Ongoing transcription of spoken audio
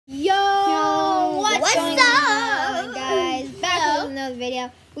What's going up, on, guys? Back with another video.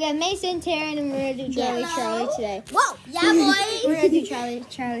 We got Mason, Taryn, and we're gonna do Charlie today. Whoa, yeah, boy. We're gonna do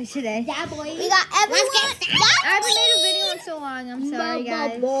Charlie today. Yeah, boy. We got everyone. I haven't made a video in so long. I'm sorry,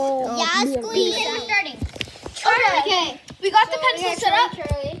 guys. Yeah, squeeze. Starting. Okay. We got the pencil set up.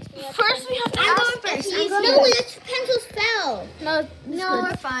 Charlie. First, we have to I'm ask going first. if he's No, the pencils fell. No,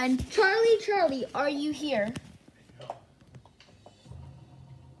 we're fine. Charlie, are you here?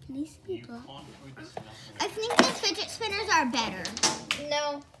 Can you see that? I think the fidget spinners are better.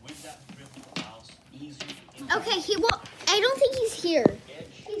 No. Okay, he will. I don't think he's here.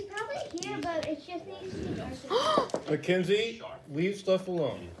 He's probably here, but it just needs to be dark. Mackenzie, leave stuff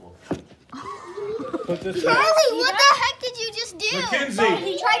alone. Put this Charlie, back. what the heck did you just do? Mackenzie,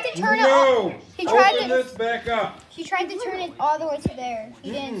 He tried to turn it no! off. He tried Open to. this back up. He tried to turn it all the way to there.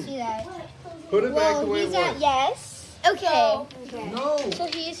 He didn't see that. Put it back the way it he's at was. yes. Okay. No! So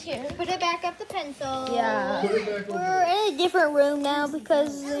he's here. Put it back up the pencil. Yeah. Put it back over. We're in a different room now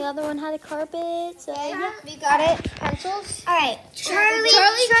because the other one had a carpet. So yeah, we got it. Pencils. All right, Charlie,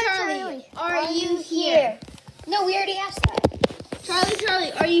 Are you here? No, we already asked that.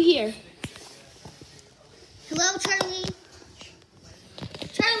 Charlie, are you here? Hello, Charlie.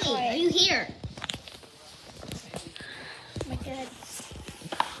 Charlie, are you here? My God.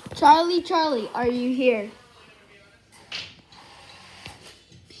 Charlie, are you here?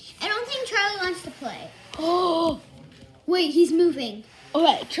 I don't think Charlie wants to play. Oh. Wait, he's moving.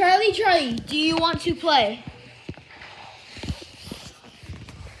 Okay, Charlie, do you want to play?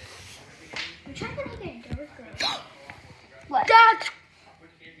 I'm trying to make it darker. What? That's.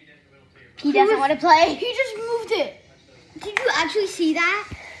 He doesn't want to play. He just moved it. Did you actually see that?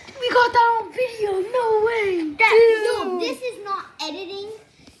 We got that on video. No way. No, this is not editing.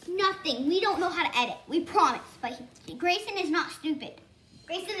 Nothing. We don't know how to edit. We promise. But Grayson is not stupid.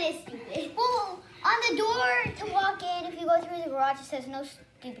 Grayson is stupid. Well, on the door to walk in, if you go through the garage, it says no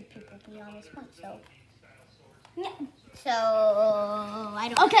stupid people beyond this point. So, yeah. So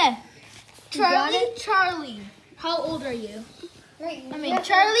I don't. Okay. got it? Charlie, how old are you? Right. I mean,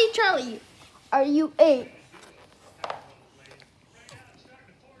 Charlie, are you 8?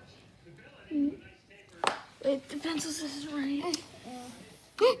 Wait, the pencil isn't right.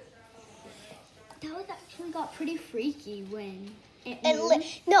 That was actually got pretty freaky when it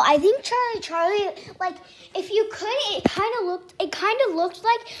No, I think Charlie, like, if you could, it kind of looked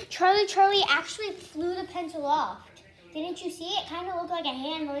like Charlie actually flew the pencil off. Didn't you see it? It kind of looked like a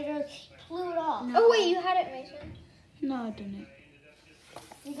hand literally flew it off. No. Oh wait, you had it, Mason. No, I didn't.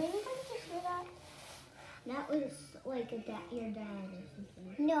 Did anybody just hear that? That was like your dad or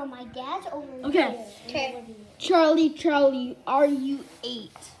something. No, my dad's over Okay. here. Okay. Charlie, are you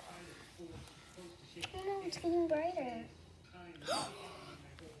 8? No, it's getting brighter.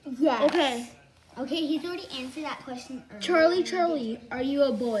 Yeah. Okay. Okay, he's already answered that question earlier. Charlie, are you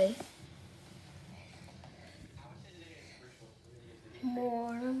a boy?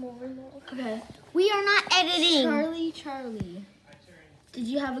 More. Okay. We are not editing. Charlie, did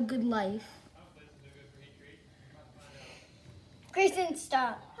you have a good life? Grayson,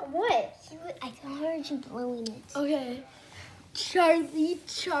 stop. What? I heard you blowing it. Okay. Charlie.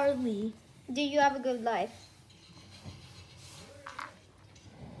 Do you have a good life?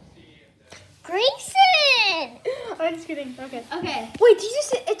 Grayson! I'm just kidding. Okay. Okay. Wait, did you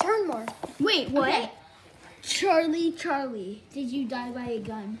say it turned more? Wait, what? Okay. Charlie, did you die by a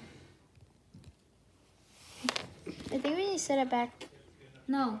gun? I think we need to set it back.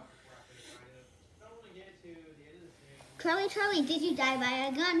 No. Charlie, did you die by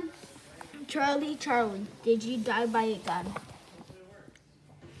a gun? Charlie, did you die by a gun?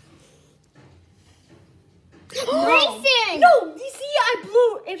 Grayson! No, you see, I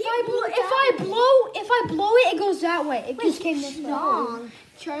blew. If I blow it, it goes that way. It just came this way. Wrong.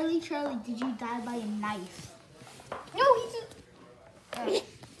 Charlie, did you die by a knife? No, he just.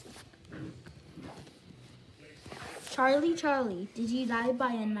 Charlie, did you die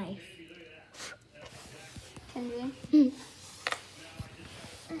by a knife? Kenzie.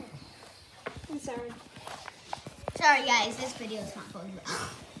 I'm sorry. Sorry, guys. This video is not going well.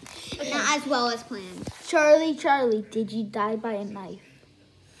 Not as well as planned. Charlie, did you die by a knife?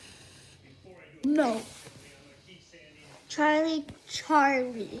 No. Charlie,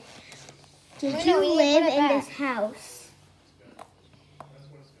 did Wait, you no, we need to live put it in back. this house?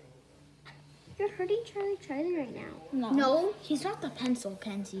 You're hurting Charlie right now. No. He's not the pencil,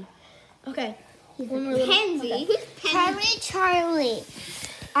 Kenzie. Okay. One more little- Kenzie. okay. Who's Kenzie? Charlie,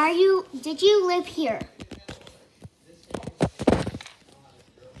 did you live here?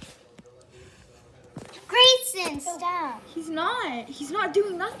 Grayson, Stop. He's not. He's not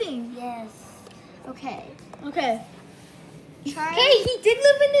doing nothing. Yes. Okay. Okay. Charlie. Hey, he did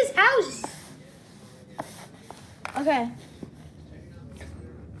live in this house. Okay.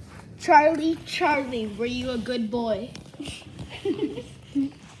 Charlie, were you a good boy?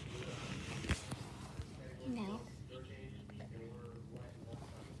 No.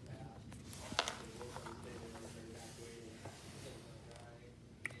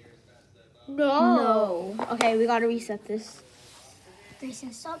 No. Okay, we gotta reset this.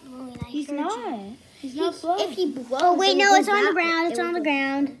 Grayson, stop blowing. I He's heard not. you. He's not blowing. If he blows, Oh wait, it no, would it's go on the that ground. way. It's It on would the go-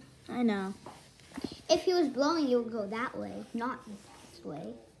 ground. I know. If he was blowing, you would go that way, not this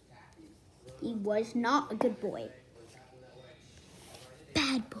way. He was not a good boy.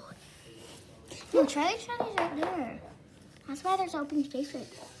 Bad boy. No, Charlie's right there. That's why there's open space right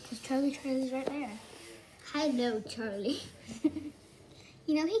there. Because Charlie's right there. Hello, Charlie.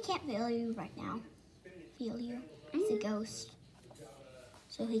 You know he can't feel you right now. Feel you. He's a ghost.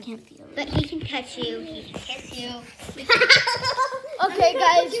 So he can't feel you. But he can touch you. He can kiss you. Okay,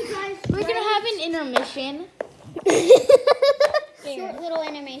 guys, we're gonna have an intermission. Short little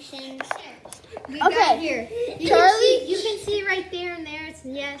animation. Okay, Here. Charlie. You can see right there and there. It's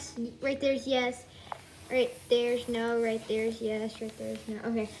yes. Right there's yes. Right there's no. Right there's yes. Right there's no.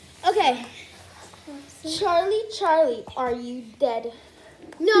 Okay. Okay. Charlie, are you dead?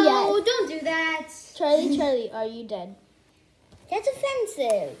 No, Yes. don't do that. Charlie, are you dead? That's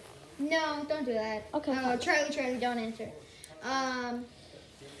offensive. No, don't do that. Okay. Charlie, don't answer.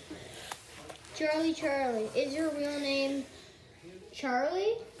 Charlie, is your real name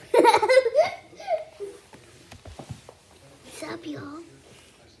Charlie? What's up, y'all?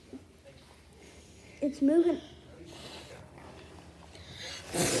 It's moving.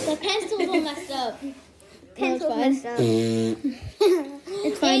 The pencil's all messed up. Pencil's messed up.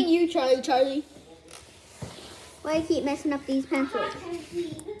 It's fine. You, Charlie. Why do you keep messing up these pencils?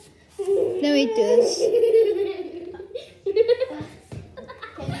 Let me do this.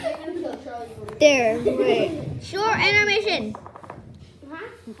 There, right. Short intermission.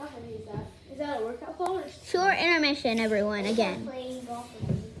 Is that a workout ball? Short intermission, everyone, again.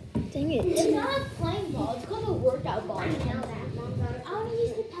 Dang it. It's not a playing ball. It's called a workout ball. I want to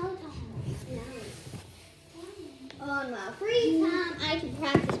use the Peloton. On my free time, I can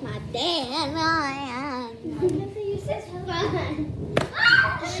practice my dance.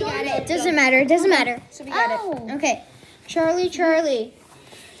 Got it. Doesn't matter. So we got it. Okay. Charlie. Is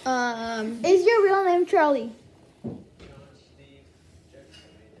your real name Charlie?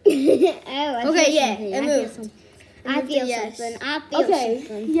 Okay, yeah, it moved. I feel yes. something.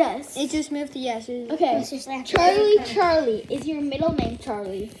 Okay. Yes. It just moved to yes. Okay. Charlie, is your middle name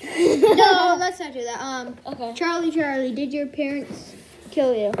Charlie? No, let's not do that. Okay. Charlie, did your parents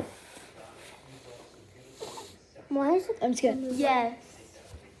kill you? Why is it? I'm just kidding. Yes.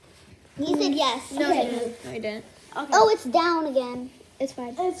 You said yes. No, Okay. I didn't. Okay. Oh, it's down again. It's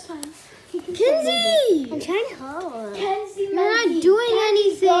fine. It's fine. Kenzie! I'm trying to hold. Kenzie, You're not doing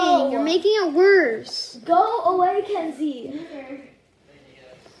anything. go. You're making it worse. Go away, Kenzie.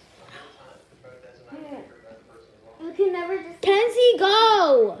 You can never just. Kenzie,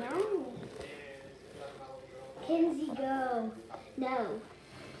 go! No. Kenzie, go. No.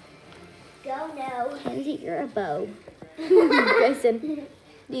 Go, no. Kenzie, you're a bow. Grayson, do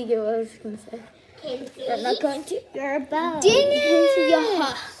you get what I was going to say? Kenzie. I'm not going to. You're a bow. Dang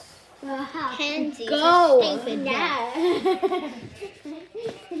it! Kenzie. Go! No.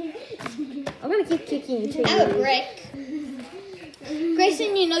 I'm going to keep kicking you too. I have a brick.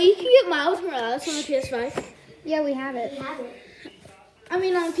 Grayson, you know you can get Miles Morales on the PS5. Yeah, we have it. I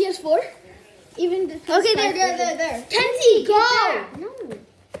mean on PS4. Even the PS5 Okay, there. version. Kenzie, go! No.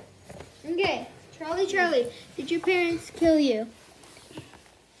 Okay, Charlie, did your parents kill you?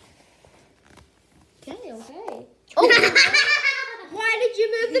 Okay. Oh. Why did you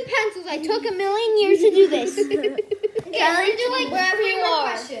move the pencils? I took a million years to do this. Charlie, do like wherever you are.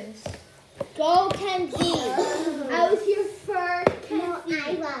 questions. Go, Kenzie. I was here first. No,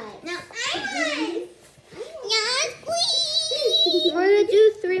 I was. No, I Yes, please. We're gonna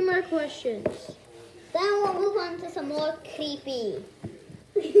do 3 more questions. Then we'll move on to some more creepy.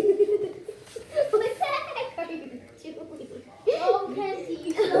 What the heck are you doing? Go, Kenzie.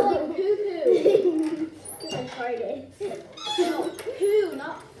 You smell like poo-poo. I farted. No, poo,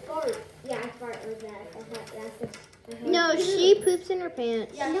 not fart. Yeah, I fart like that. No, she poops in her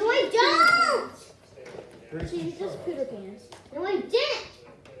pants. Yeah, No, I don't. She just pooed her pants. No, I didn't.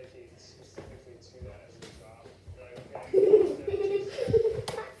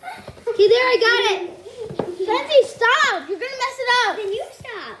 Okay, there, I got it. Kenzie, stop! You're gonna mess it up. Then you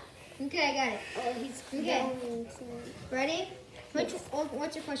stop. Okay, I got it. Oh, he's Okay. going to. Ready?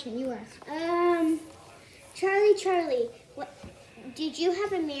 What's your question? You ask. Charlie, what? Did you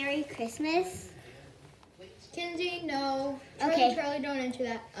have a Merry Christmas? Kinsey, no. Okay. Charlie, don't answer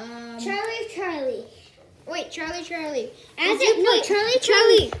that. Charlie. Wait, Charlie. As Did you it, no, play-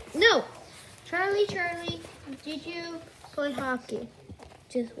 Charlie. No. Charlie, did you play hockey?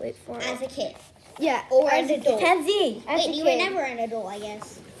 Just wait for it. As a kid. Yeah. Or as an adult. Kenzie. As Wait, a you kid. were never an adult, I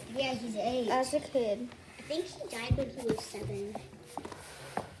guess. Yeah, he's 8. As a kid. I think he died when he was 7.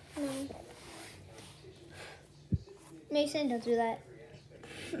 Mason, don't do that.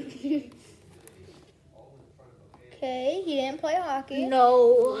 Okay, he didn't play hockey.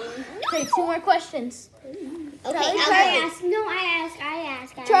 No. Okay, 2 more questions. Okay, I asked. No, I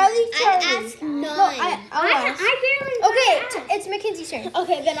asked. Charlie. I asked 9. No, I'll ask. I barely. Okay, it's Mackenzie's turn.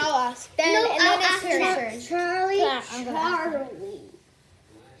 Okay, then I'll ask. Then, No, and I'll then ask it's her Char- turn. Charlie. Yeah, I'm gonna ask Charlie.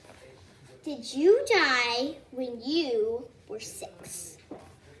 Did you die when you were 6?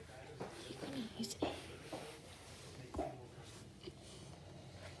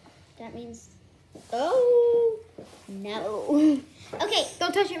 That means. Oh. No. Okay,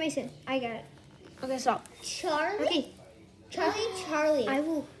 don't touch it, Mason. I got it. Okay, stop. Charlie? Okay. Charlie. I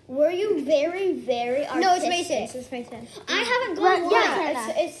will. Were you very, very artistic? No, it's Mason. It's Mason. I haven't gone one.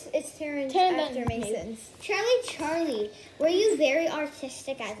 Yeah, it's Terrence Terrence after Mason's. Charlie, were you very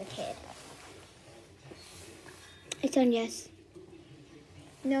artistic as a kid? It's on yes.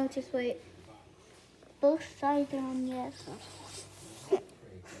 No, just wait. Both sides are on yes.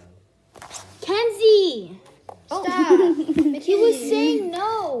 Kenzie! Stop. He was saying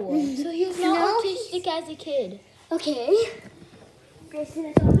no. So he was not No, artistic as a kid. Okay. Grayson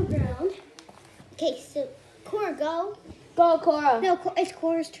is on the ground. Okay, so Cora, go. Go, Cora. No, it's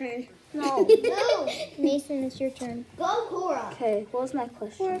Cora's turn. No. No. Mason, it's your turn. Go, Cora. Okay, what was my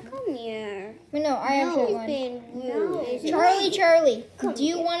question? Cora, come here. Wait, no, I answered one. rude. Charlie, do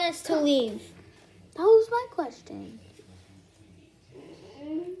you want us to leave? That was my question.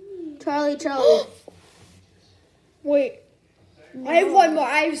 Charlie. Wait. I have one more.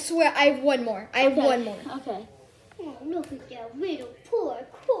 I swear, I have one more. Okay. Oh, look at that little poor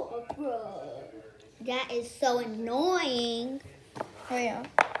Cora. That is so annoying. Oh, yeah.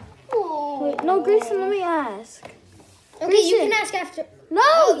 Oh. Wait, no, Grayson, let me ask. Okay, you can ask after. No!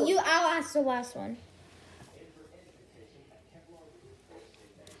 I'll ask the last one.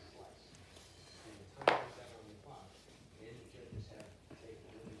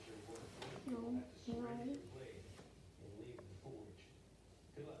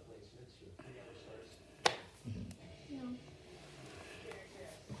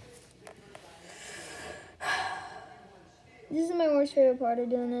 This is my worst favorite part of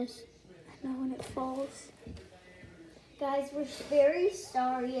doing this. I know when it falls. Guys, we're very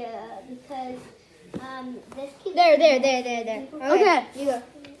sorry because this keeps... There. Okay. You go.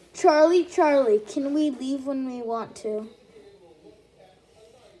 Charlie, can we leave when we want to?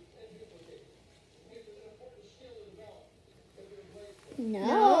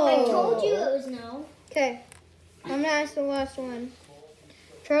 No. I told you it was no. Okay. I'm gonna ask the last one.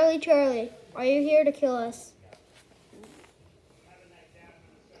 Charlie, are you here to kill us?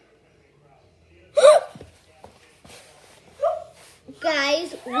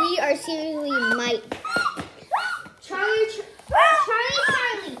 Guys, we are seriously might